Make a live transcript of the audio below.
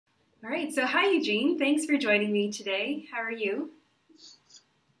All right, so hi Eugene, thanks for joining me today. How are you?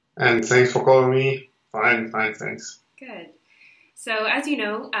 And thanks for calling me. Fine, fine, thanks. Good. So as you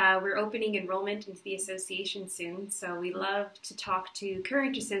know, we're opening enrollment into the association soon, so we love to talk to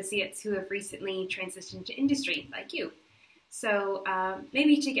current associates who have recently transitioned to industry, like you. So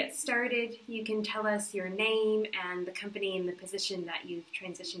maybe to get started, you can tell us your name and the company and the position that you've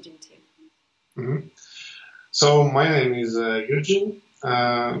transitioned into. hmm So my name is Evgeny.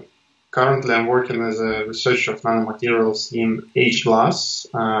 Currently, I'm working as a researcher of nanomaterials in H-Glass.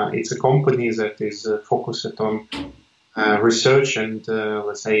 It's a company that is focused on research and,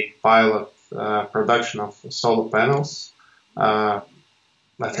 let's say, pilot production of solar panels, uh,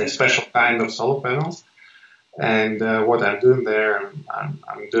 let's say, Very cool. special kind of solar panels. And what I'm doing there,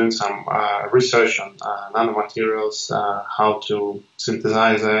 I'm doing some research on nanomaterials, how to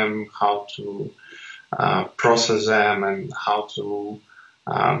synthesize them, how to process them, and how to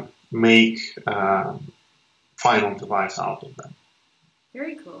make final device out of them.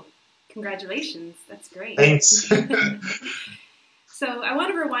 Very cool. Congratulations. That's great. Thanks. So I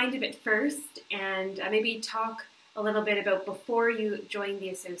want to rewind a bit first and maybe talk a little bit about before you joined the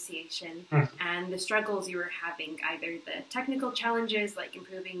association and the struggles you were having, either the technical challenges like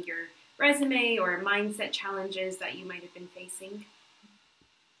improving your resume or mindset challenges that you might have been facing.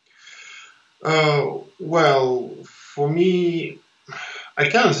 Well, for me, I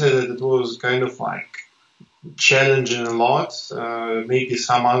can't say that it was kind of like challenging a lot. Maybe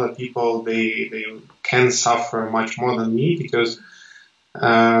some other people they can suffer much more than me because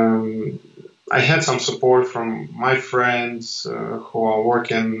I had some support from my friends who are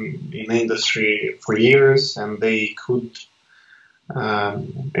working in industry for years, and they could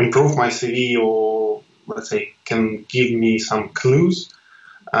improve my CV or let's say can give me some clues.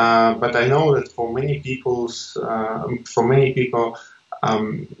 But I know that for many people,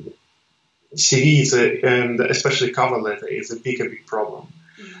 um, CV is and especially cover letter is a big problem.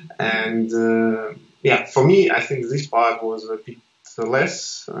 And yeah, for me, I think this part was a bit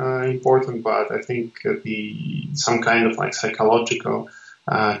less important, but I think the some kind of like psychological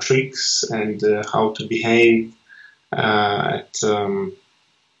tricks and how to behave at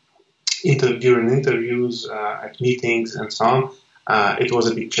during interviews, at meetings, and so on. It was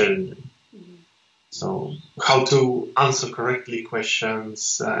a bit challenging. So how to answer correctly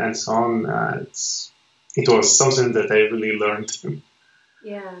questions and so on. It was something that I really learned.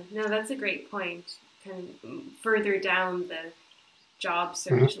 Yeah, no, that's a great point. Kind of further down the job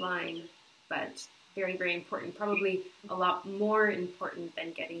search line, but very, very important. Probably a lot more important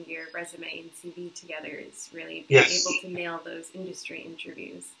than getting your resume and CV together is really being Yes. able to nail those industry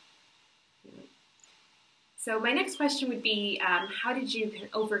interviews. Yeah. So my next question would be, how did you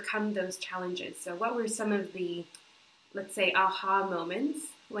overcome those challenges? So what were some of the, let's say, aha moments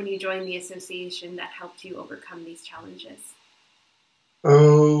when you joined the association that helped you overcome these challenges?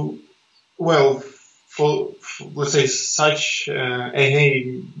 Uh, well, for let's say such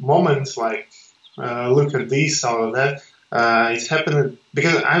AA moments like look at this or that, it's happened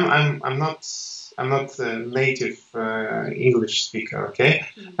because I'm not a native English speaker, okay,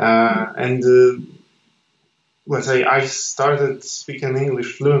 and let's say I started speaking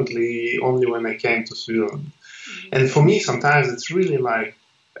English fluently only when I came to Sweden. And for me, sometimes it's really like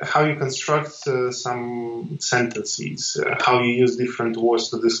how you construct some sentences, how you use different words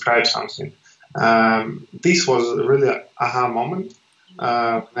to describe something. This was really an aha moment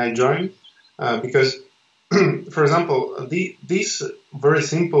when I joined because, for example, this very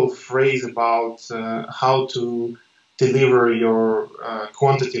simple phrase about how to deliver your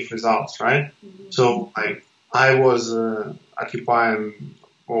quantitative results, right? So I was occupying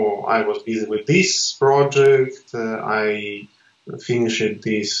or I was busy with this project. I finished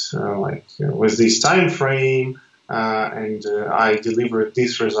this with this time frame, and I delivered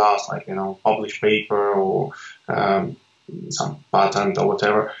these results, like published paper or some patent or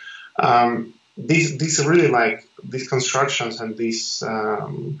whatever. These really like these constructions and these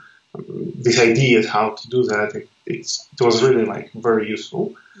ideas how to do that. It was really like very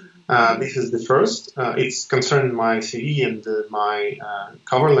useful. This is the first. It's concerning my CV and my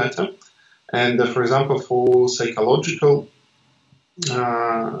cover letter. And for example, for psychological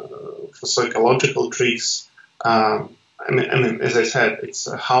tricks, as I said, it's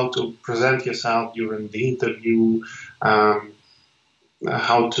how to present yourself during the interview,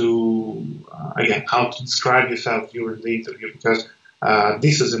 how to how to describe yourself during the interview, because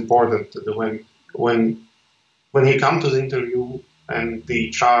this is important. When you come to the interview and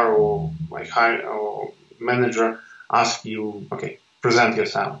the HR or or manager ask you, okay, present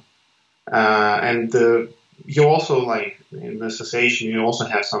yourself, and you also like in the association you also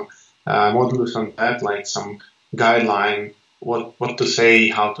have some modules on that, like some guideline, what to say,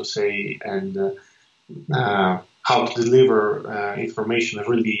 how to say, and how to deliver information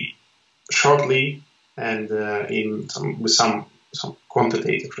really shortly and with some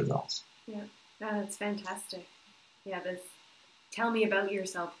quantitative results. Yeah, that's fantastic. Yeah, this tell me about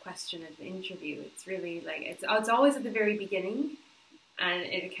yourself question at the interview. It's really like it's always at the very beginning, and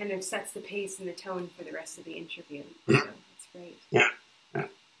it kind of sets the pace and the tone for the rest of the interview. So it's great. Yeah. Yeah.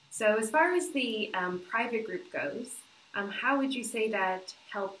 So as far as the private group goes, how would you say that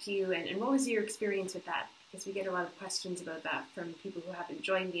helped you, and what was your experience with that? Because we get a lot of questions about that from people who haven't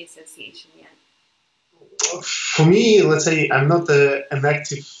joined the association yet. For me, let's say I'm not an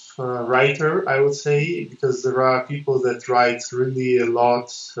active writer, I would say, because there are people that write really a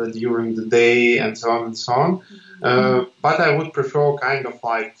lot during the day and so on and so on. Mm-hmm. But I would prefer kind of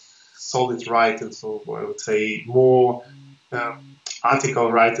like solid writing, so I would say more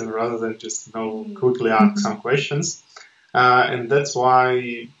article writing rather than just quickly ask some questions. And that's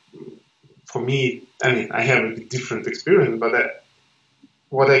why, for me, I mean, I have a different experience, but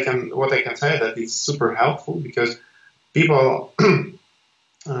what I can say that it's super helpful because people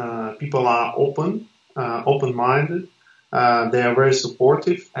people are open-minded. They are very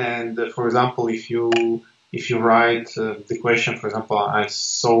supportive, and for example, if you write the question, for example, I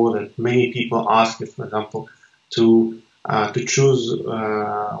saw that many people ask it, for example, to choose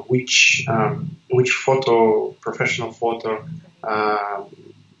which professional photo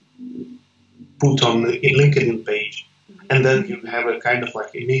put on a LinkedIn page. And then you have a kind of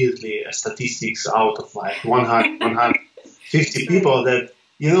like immediately statistics out of like 150 people that,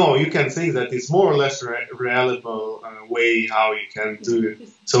 you can think that it's more or less reliable way how you can do it.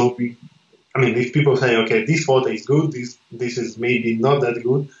 So, if people say, okay, this photo is good, this is maybe not that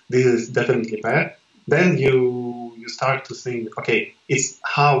good, this is definitely bad, then you start to think, okay, it's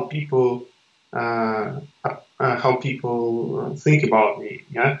how people think about me,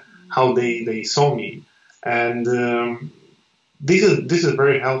 yeah, how they saw me, and this is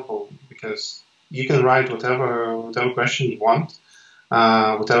very helpful because you can write whatever question you want,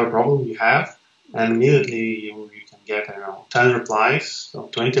 whatever problem you have, and immediately you can get 10 replies or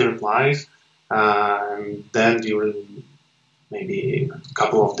 20 replies, and then during maybe a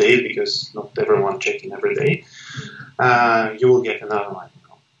couple of days, because not everyone checking every day, you will get another one.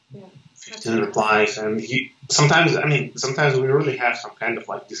 15 replies, and sometimes we really have some kind of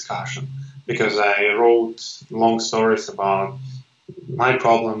like discussion, because I wrote long stories about my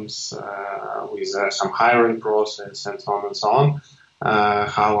problems with some hiring process and so on and so on,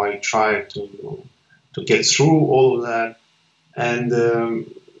 how I try to get through all of that, and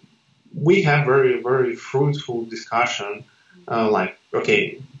we have very, very fruitful discussion, like,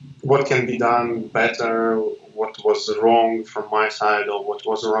 okay, what can be done better, what was wrong from my side, or what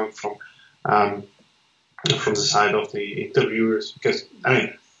was wrong from the side of the interviewers, because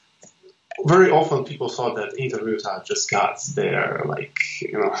very often people thought that interviews are just guts. They're like,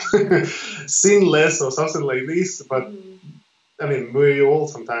 sinless or something like this. But we all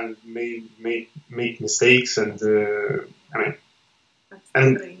sometimes make mistakes, and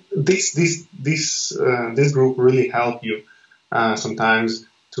this group really help you sometimes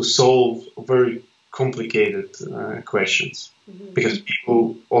to solve very complicated questions, because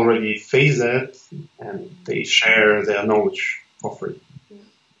people already face that and they share their knowledge for free. Yeah,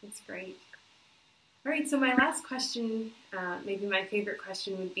 that's great. All right, so my last question, maybe my favorite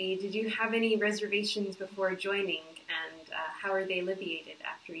question, would be, did you have any reservations before joining, and how are they alleviated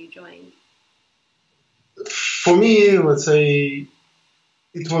after you joined? For me, let's say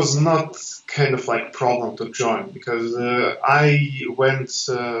it was not kind of like problem to join, because I went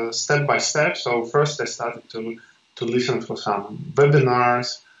step by step. So first I started to listen for some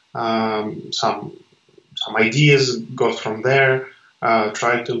webinars, some ideas got from there,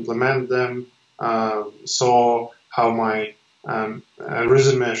 tried to implement them, saw how my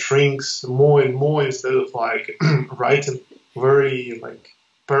resume shrinks more and more, instead of like writing very like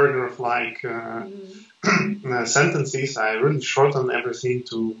paragraph-like sentences. I really shortened everything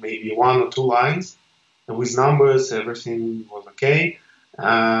to maybe 1 or 2 lines. And with numbers, everything was okay.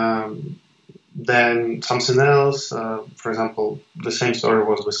 Then something else, for example, the same story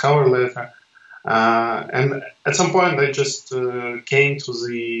was with cover letter. And at some point, I just came to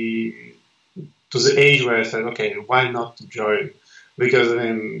the age where I said, okay, why not to join? Because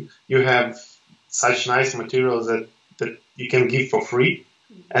you have such nice materials that you can give for free.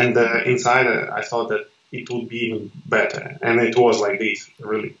 And inside, I thought that it would be even better. And it was like this,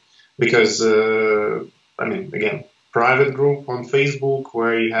 really. Because, again, private group on Facebook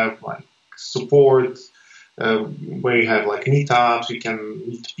where you have like support, where you have like meetups, you can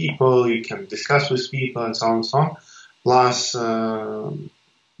meet people, you can discuss with people, and so on and so on. Plus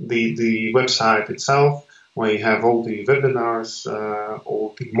the website itself, where you have all the webinars,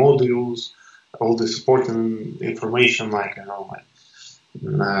 all the modules, all the supporting information, like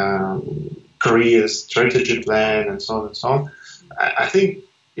career strategy plan, and so on and so on. I think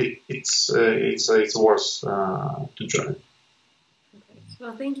it's worth to join.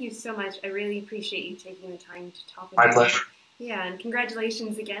 Well, thank you so much. I really appreciate you taking the time to talk with My me. pleasure. Yeah, and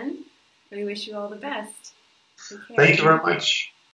congratulations again. We wish you all the best. Take care. Thank you very much.